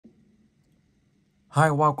Hi,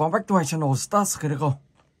 welcome back to my channel. Start cái được không?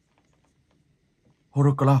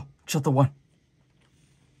 Horror Cloud Chapter 1.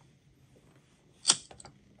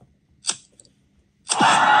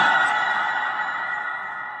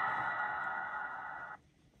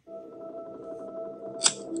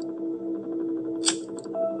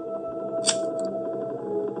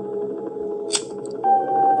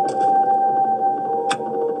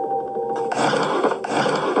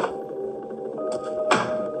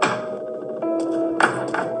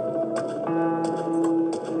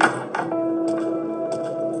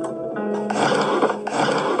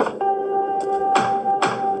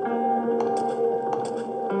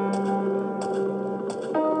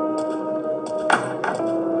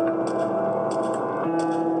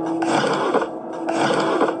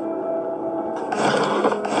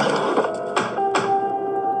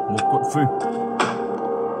 Một cuộn phim.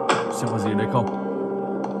 Xem có gì đây không?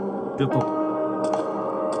 Tiếp tục.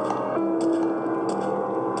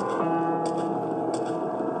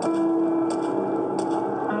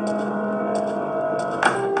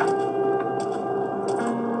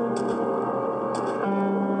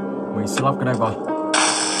 Mình sẽ lắp cái này vào.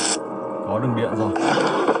 Có đường điện rồi.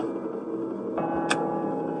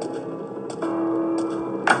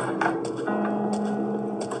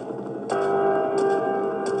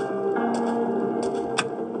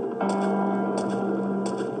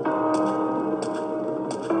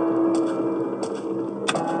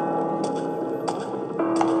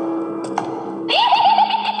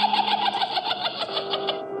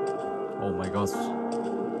 Oh my gosh.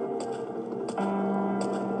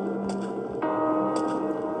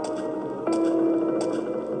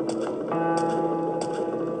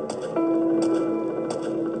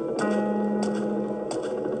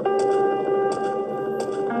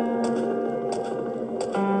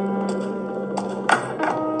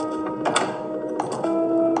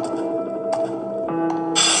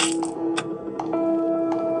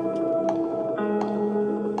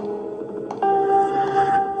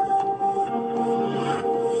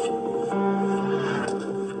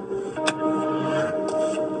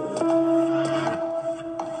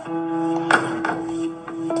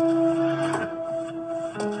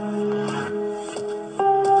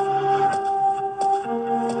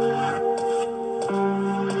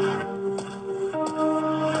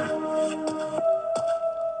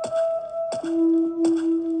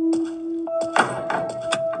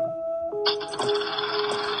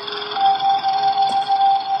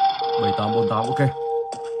 Ok.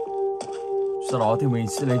 Sau đó thì mình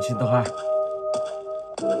sẽ lên trên tầng 2.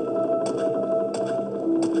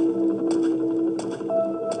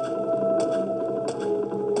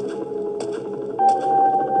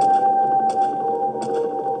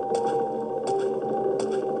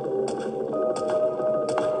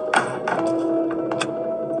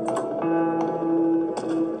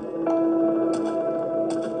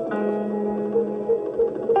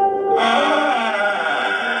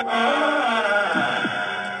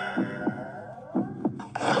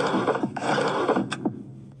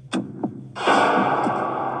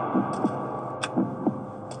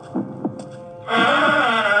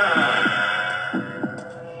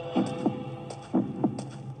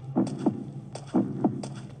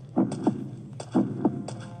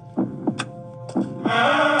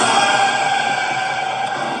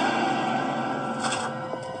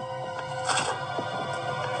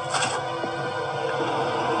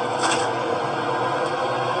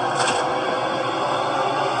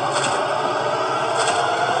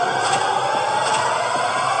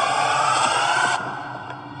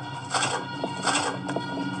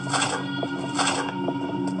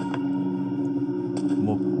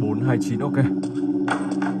 Một 429 ok.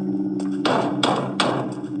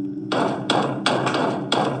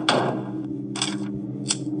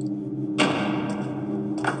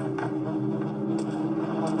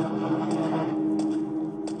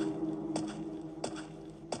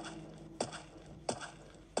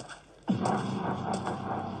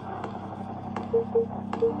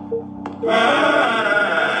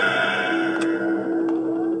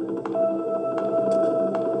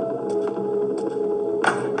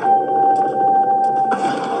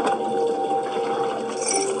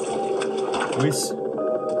 Quiz.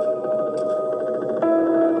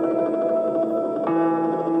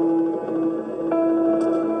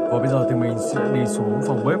 Và bây giờ thì mình sẽ đi xuống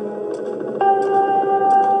phòng bếp.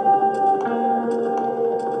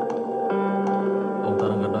 Ông ta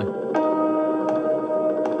đang gần đây.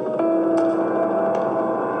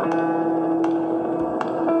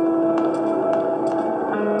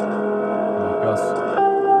 Oh my gosh.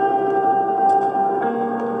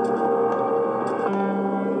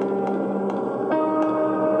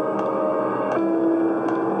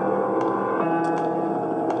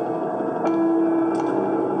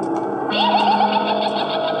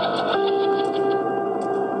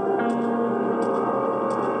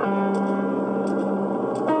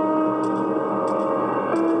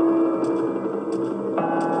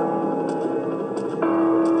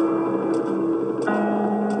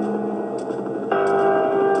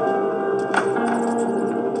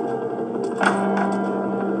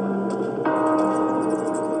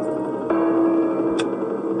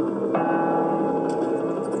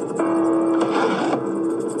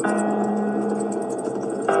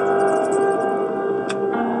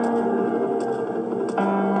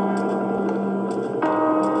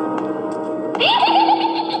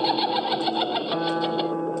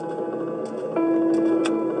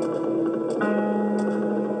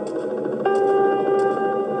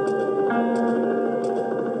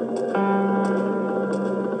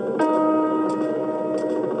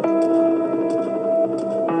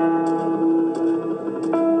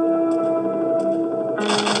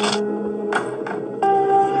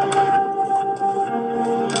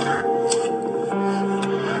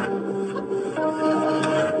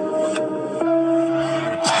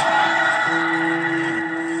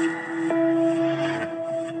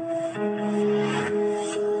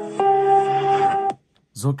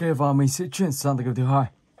 Ok, và mình sẽ chuyển sang tập thứ hai.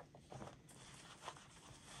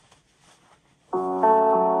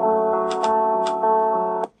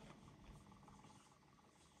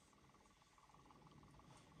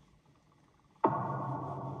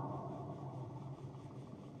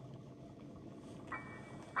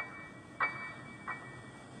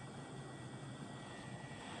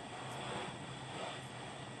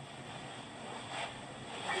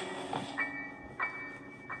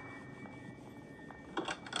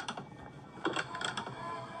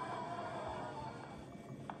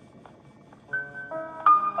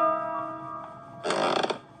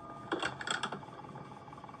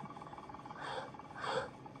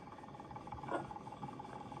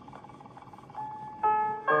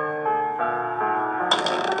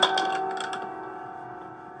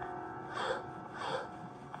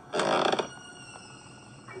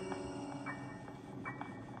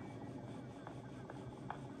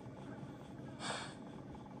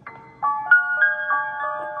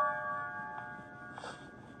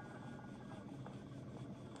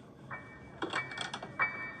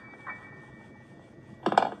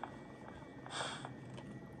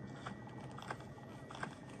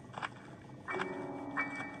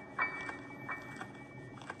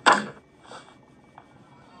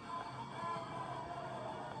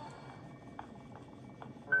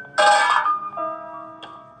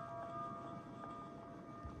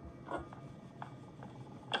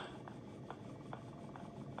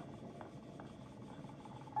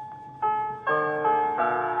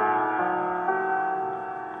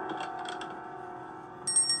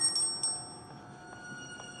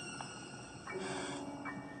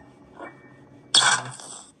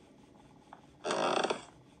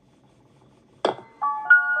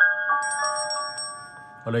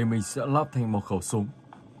 Ở đây mình sẽ lắp thành một khẩu súng.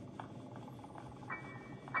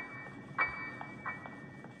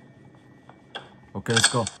 Ok,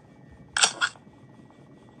 let's go.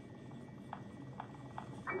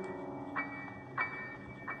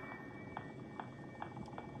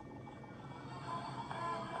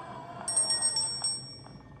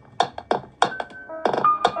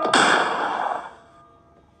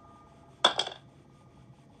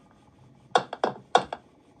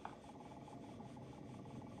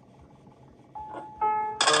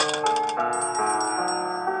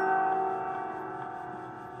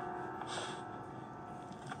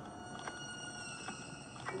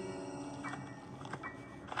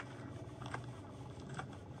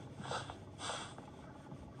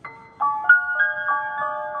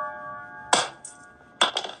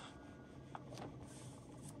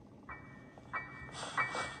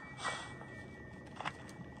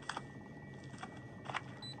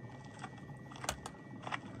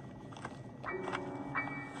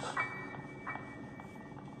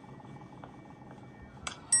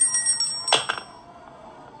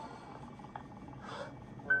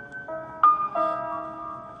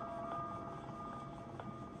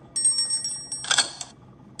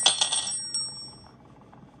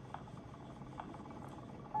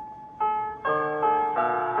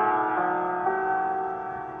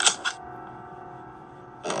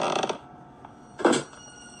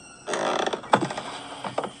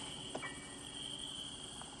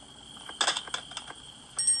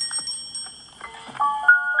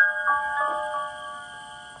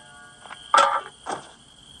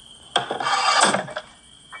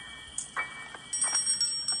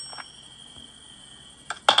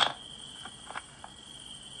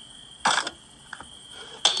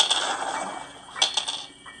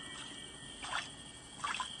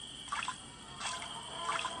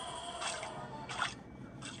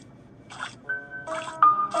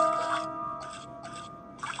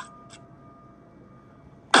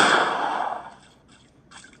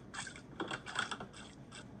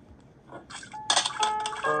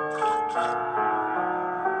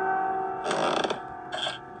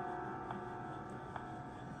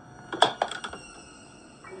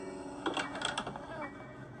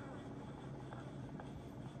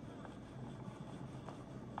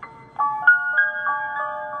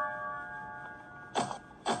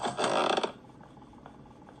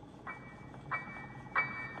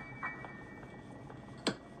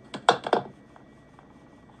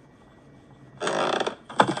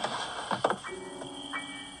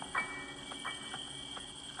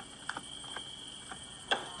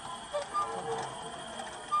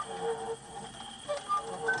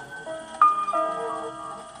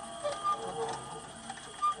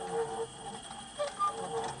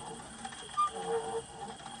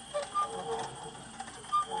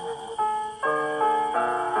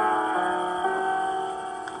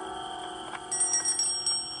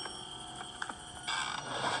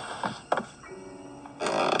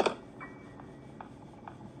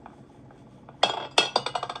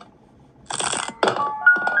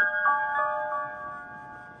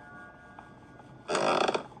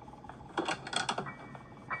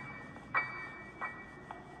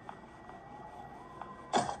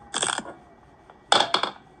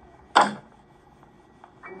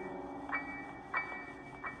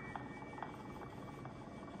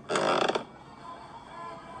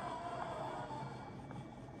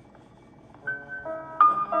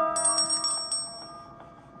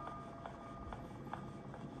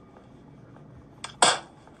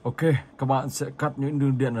 Ok, các bạn sẽ cắt những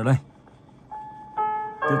đường điện ở đây.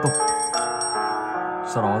 Tiếp tục.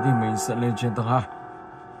 Sau đó thì mình sẽ lên trên tầng 2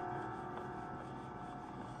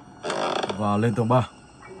 và lên tầng 3.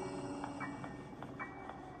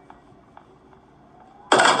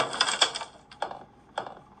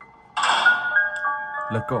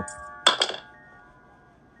 Let's go.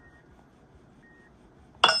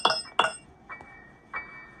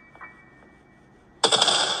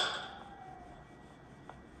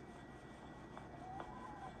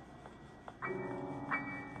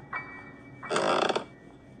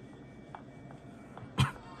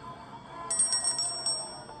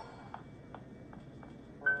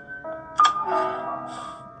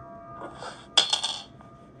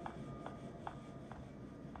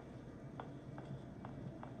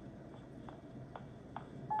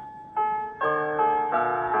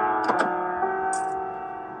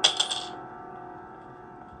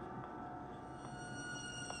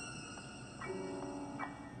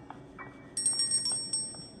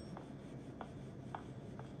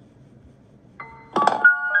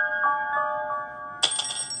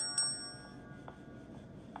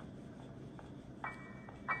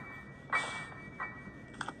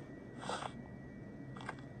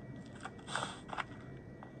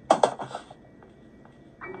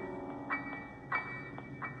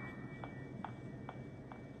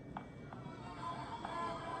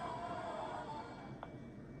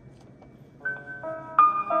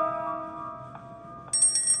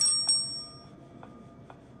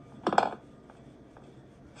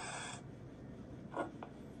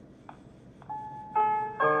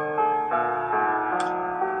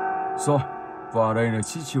 Rồi, và đây là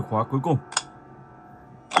chiếc chìa khóa cuối cùng.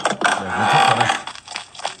 Để mình thắt vào đây.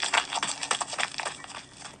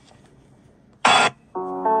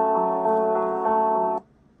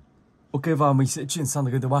 Ok, và mình sẽ chuyển sang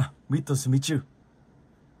game thứ 3, Mr. Smith.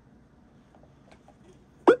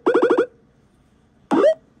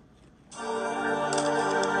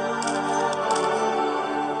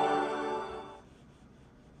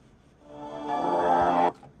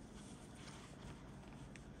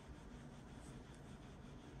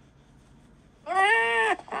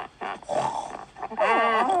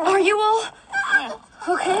 Are you all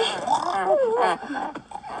okay?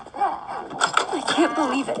 I can't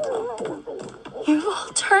believe it. You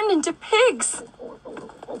all turned into pigs.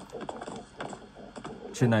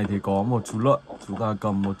 Trên này thì có một chú lợn. Chúng ta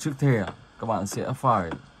cầm một chiếc thẻ. Các bạn sẽ phải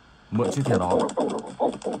mượn chiếc thẻ đó.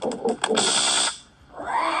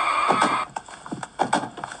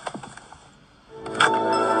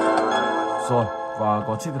 Rồi, và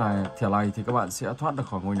có chiếc thẻ này thì các bạn sẽ thoát được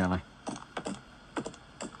khỏi ngôi nhà này.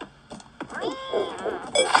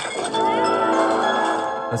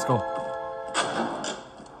 Let's go.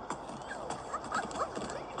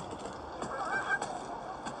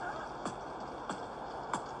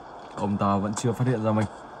 Ông ta vẫn chưa phát hiện ra mình.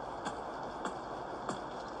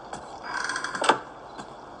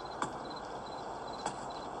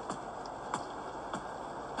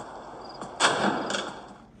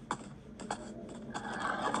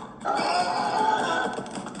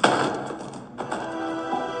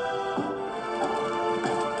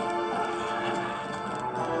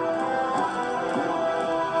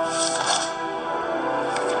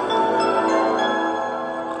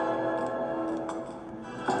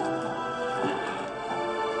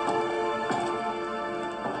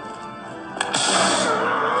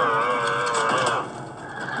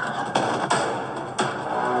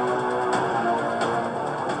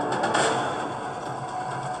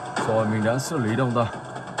 Rồi, mình đã xử lý ông ta.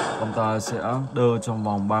 Ông ta sẽ đơ trong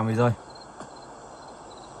vòng 30 giây.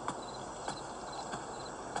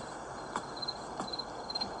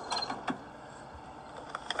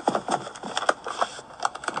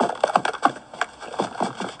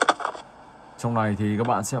 Trong này thì các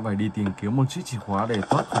bạn sẽ phải đi tìm kiếm một chiếc chìa khóa để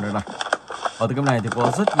thoát khỏi nơi này. Ở từ game này thì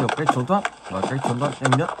có rất nhiều cách trốn thoát. Và cách trốn thoát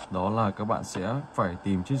nhanh nhất đó là các bạn sẽ phải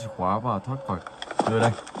tìm chiếc chìa khóa và thoát khỏi nơi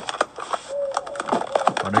đây.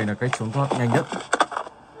 Và đây là cách trốn thoát nhanh nhất.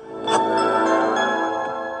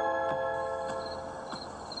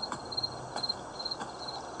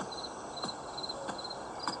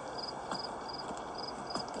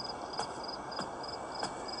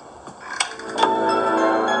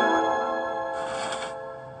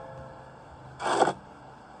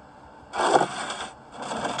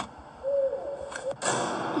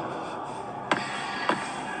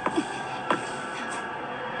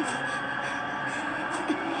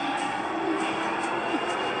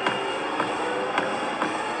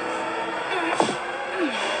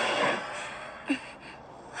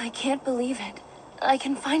 I can't believe it. I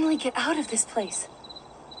can finally get out of this place.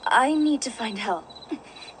 I need to find help.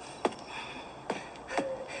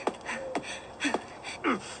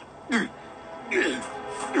 Rồi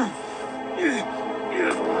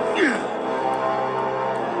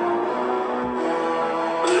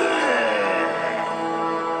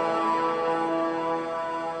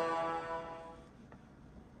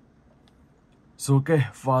ok,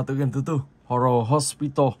 và tới game thứ tư, Horror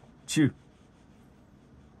Hospital 2.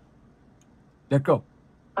 Let's go.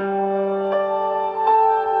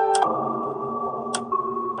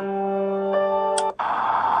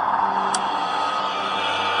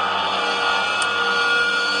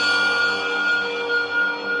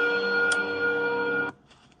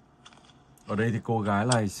 Ở đây thì cô gái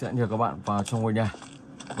này sẽ nhờ các bạn vào trong ngôi nhà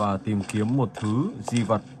và tìm kiếm một thứ di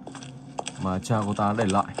vật mà cha cô ta để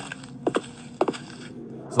lại.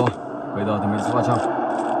 Rồi, bây giờ thì mình sẽ vào trong.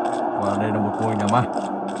 Và đây là một ngôi nhà ma,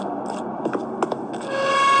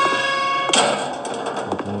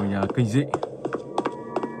 một ngôi nhà kinh dị.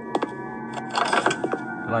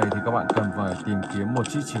 Cái này thì các bạn cần phải tìm kiếm một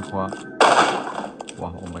chiếc chìa khóa.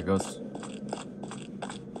 Wow, oh my god.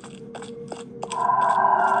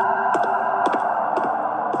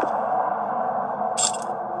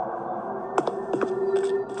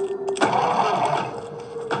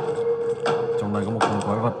 Trong này có một con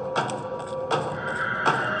quái vật.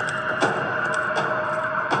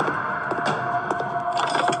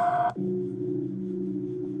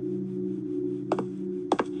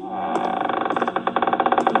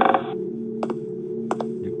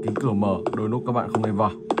 Những cánh cửa mở, đôi lúc các bạn không nên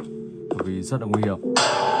vào bởi vì rất là nguy hiểm.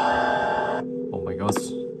 Oh my god.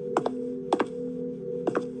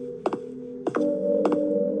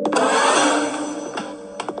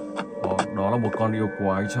 Đó là một con yêu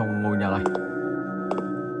quái trong ngôi nhà này.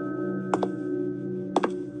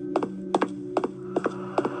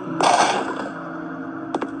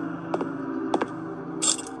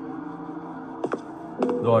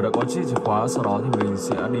 Rồi đã có chiếc chìa khóa, sau đó thì mình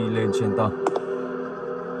sẽ đi lên trên tầng.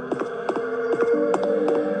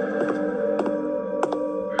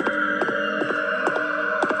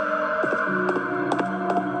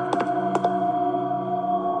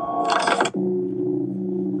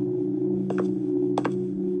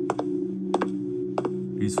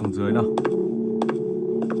 Đi xuống dưới nào.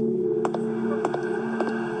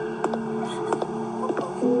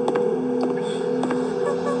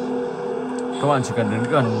 Các bạn chỉ cần đến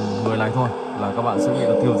gần người này thôi là các bạn sẽ bị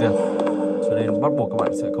nó tiêu diệt, cho nên bắt buộc các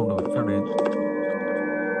bạn sẽ không được phép đến.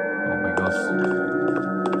 Oh my god.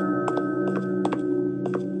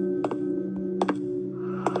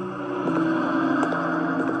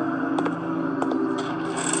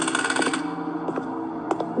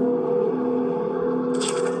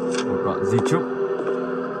 Một đoạn di chúc.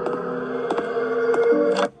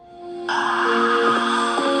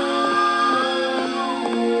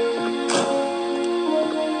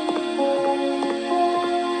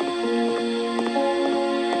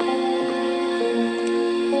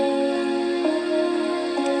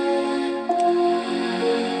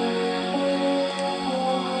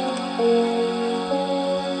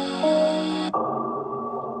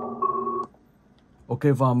 Ok,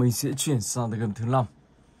 và mình sẽ chuyển sang tới game thứ 5,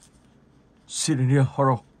 Siren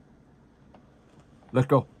Horror. Let's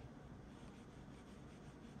go.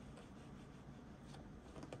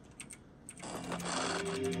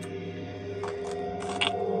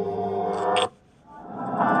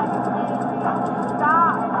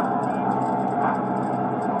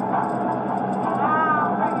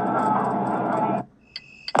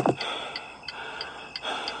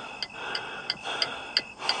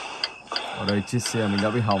 Ở đây chiếc xe mình đã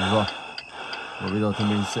bị hỏng rồi. Và bây giờ thì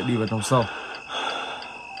mình sẽ đi vào trong sâu.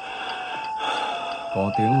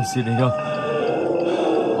 Có tiếng của Siren.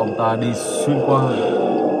 Ông ta đi xuyên qua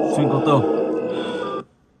tường.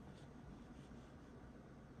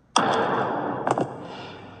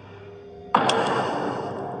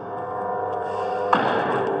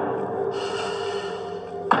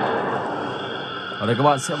 Ở đây các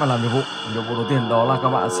bạn sẽ phải làm nhiệm vụ. Nhiệm vụ đầu tiên đó là các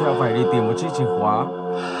bạn sẽ phải đi tìm một chiếc chìa khóa.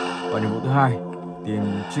 Và nhiệm vụ thứ hai, tìm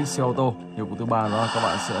chiếc xe ô tô. Nhiệm vụ thứ ba đó là các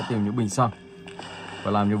bạn sẽ tìm những bình xăng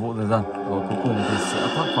và làm nhiệm vụ dần dần. Rồi cuối cùng thì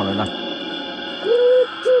sẽ thoát khỏi nơi này.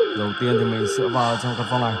 Đầu tiên thì mình sẽ vào trong căn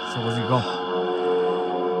phòng này, xem có gì không.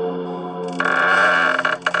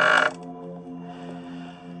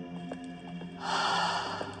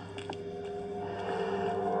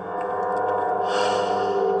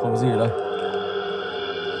 Không có gì ở đây.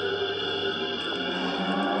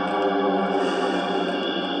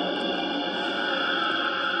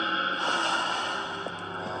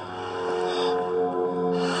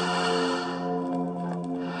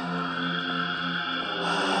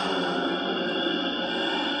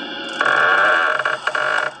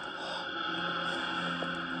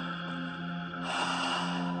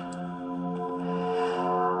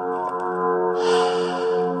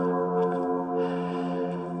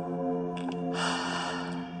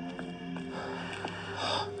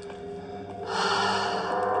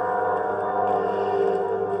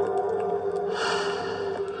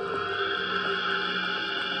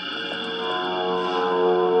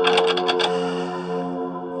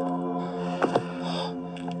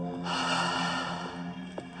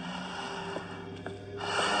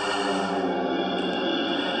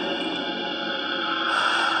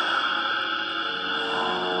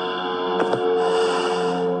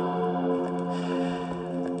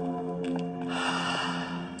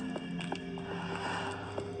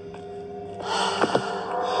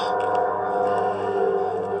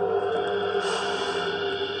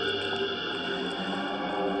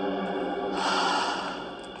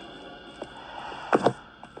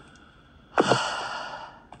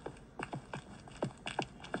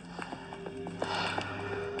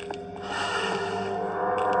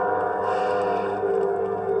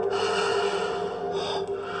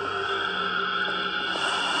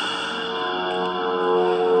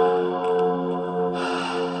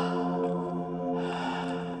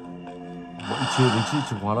 chưa đến chiếc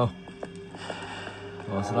chìa khóa đâu.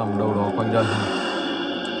 Nó sẽ nằm đâu đó quanh đây.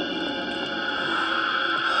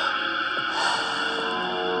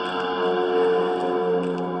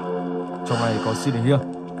 Trong này có Siren here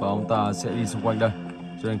và ông ta sẽ đi xung quanh đây.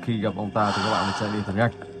 Cho nên khi gặp ông ta thì các bạn phải chạy đi thật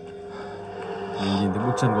nhanh. Mình nhìn thấy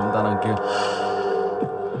bước chân của ông ta đằng kia.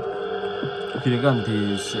 Khi đến gần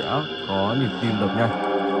thì sẽ có nhịp tim đập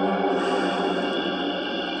nhanh.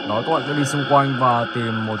 Đó, các bạn sẽ đi xung quanh và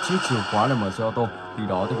tìm một chiếc chìa khóa để mở xe ô tô. Khi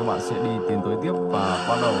đó thì các bạn sẽ đi tiến tới tiếp và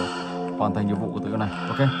bắt đầu hoàn thành nhiệm vụ của tựa này.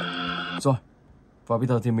 Ok. Rồi. Và bây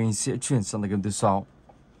giờ thì mình sẽ chuyển sang game thứ 6.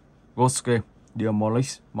 Ghost Game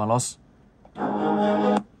Demolish Malos.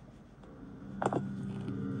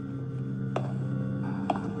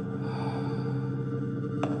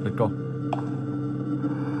 Let's go.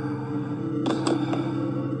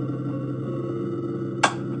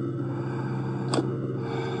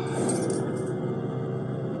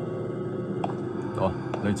 Rồi,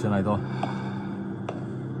 lên trên này thôi.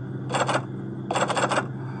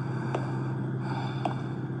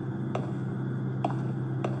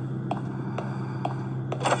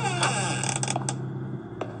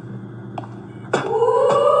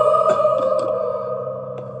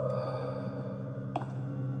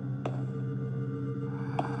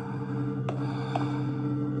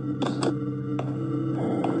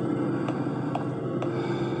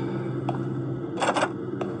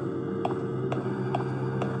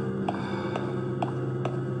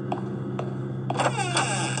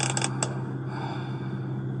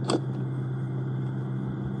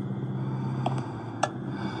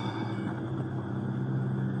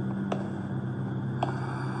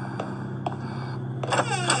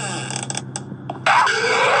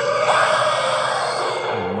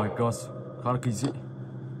 Khá là kỳ dị.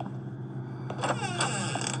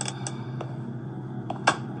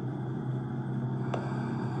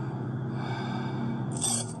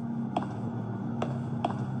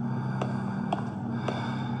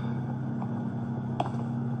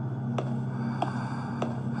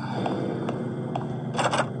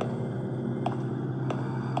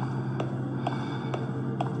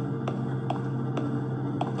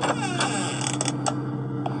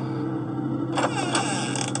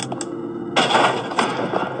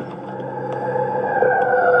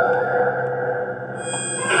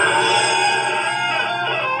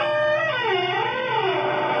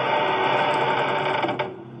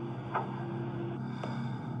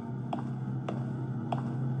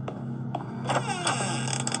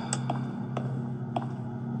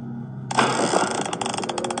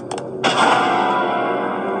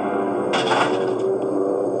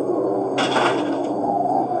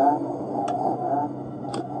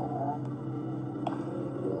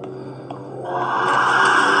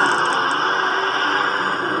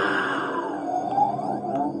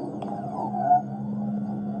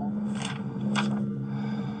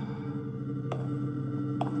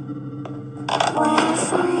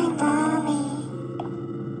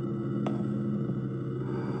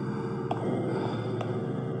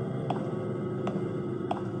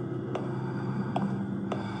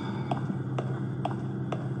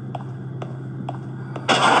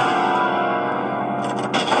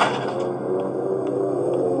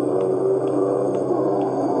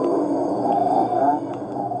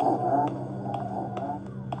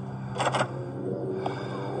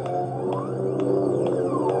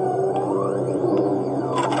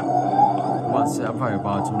 Sẽ phải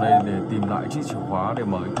vào trong đây để tìm lại chiếc chìa khóa để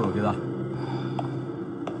mở cái cửa kia ra.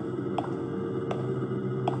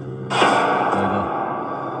 Đây rồi.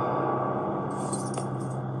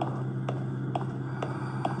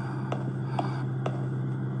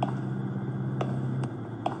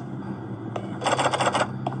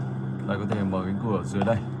 Đây có thể mở cánh cửa ở dưới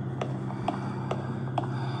đây.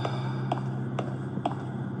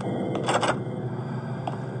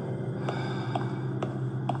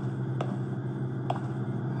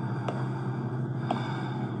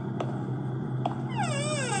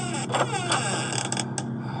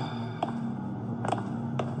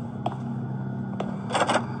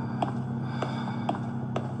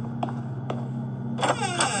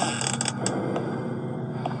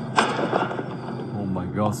 Oh my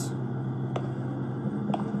gosh.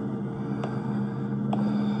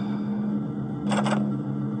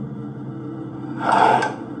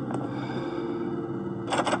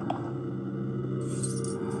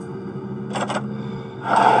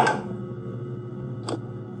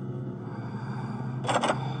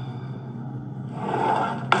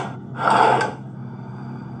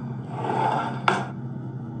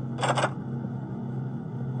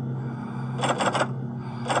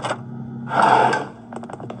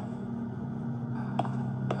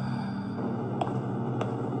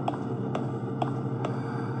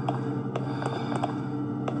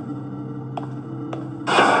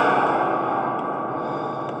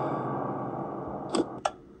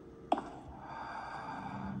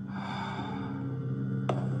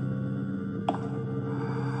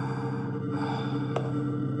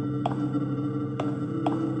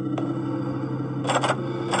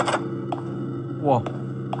 Wow.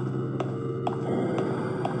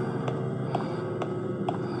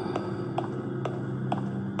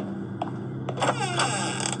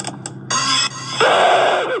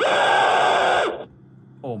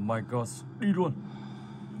 Oh my god, đi luôn.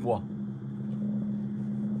 Wow.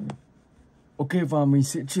 Ok, và mình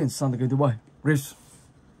sẽ chuyển sang game thứ 7, Race.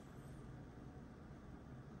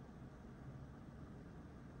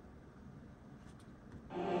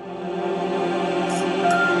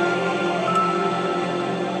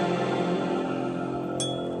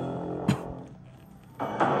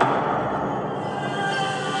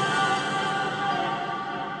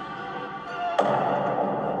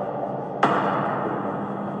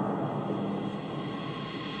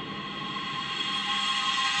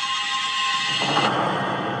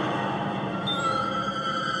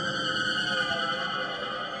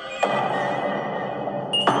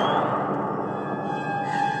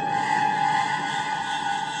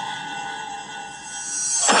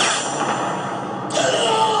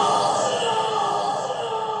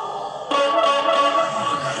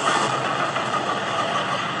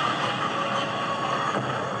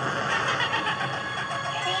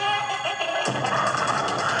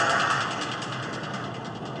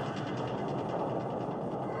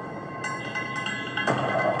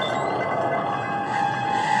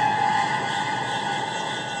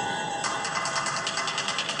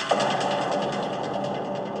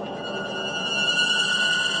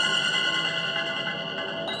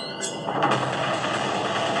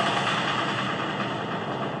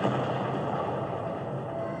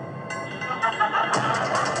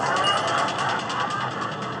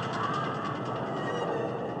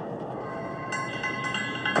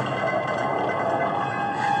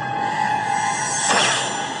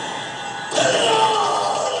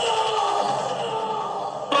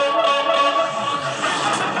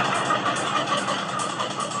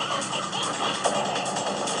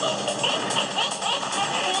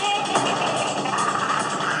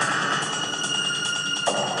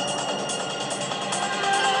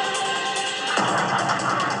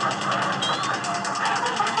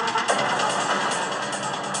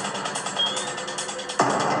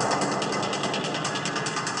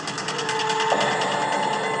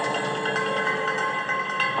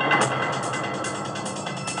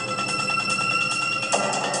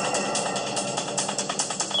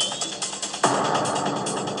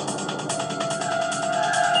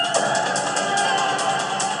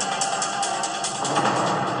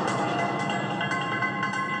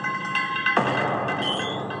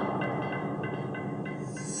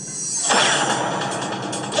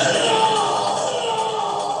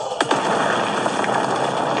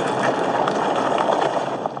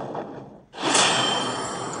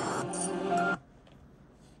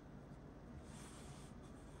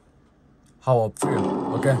 How I feel,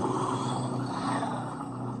 ok.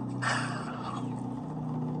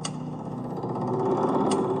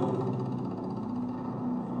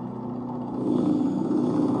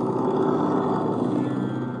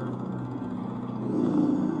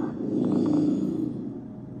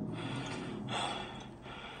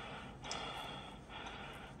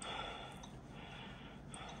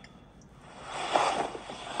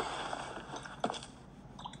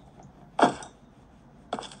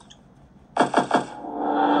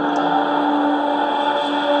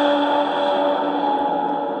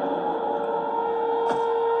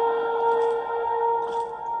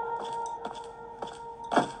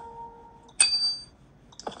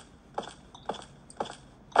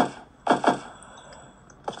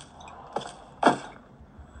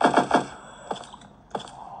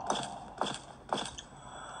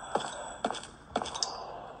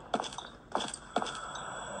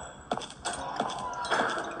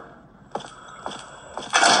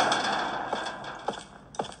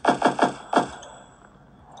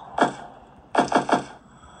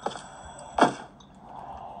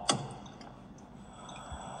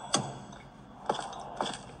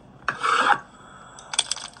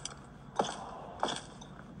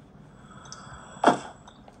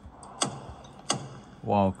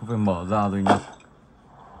 Wow, có phải mở ra rồi nhỉ?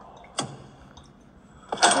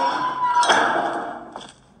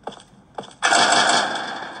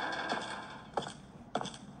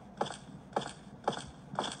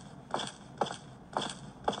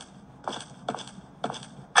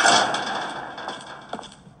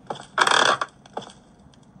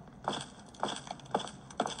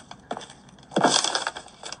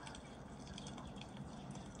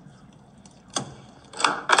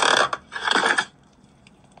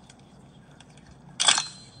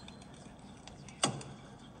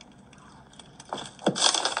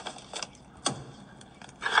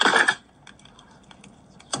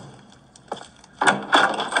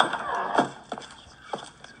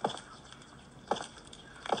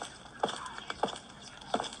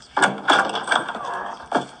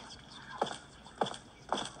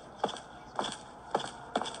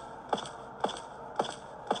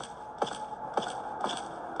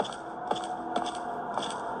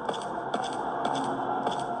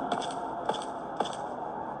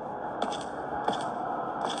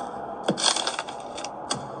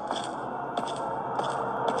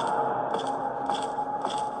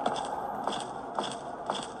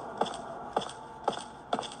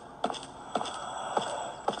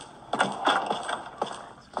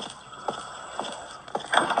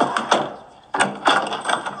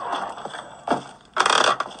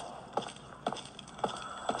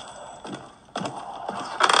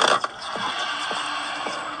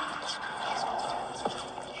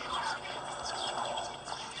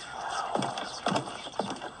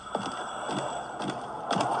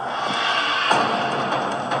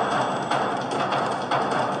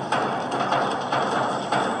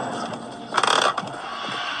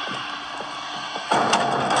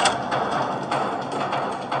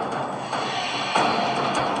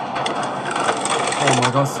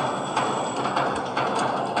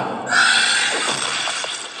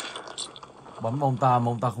 Bấm ông ta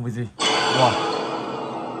mà ông ta không biết gì. Wow.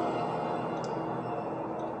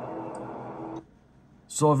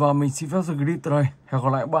 Rồi và mình xin phép dừng clip tại đây. Hẹn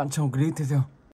gặp lại các bạn trong clip tiếp theo.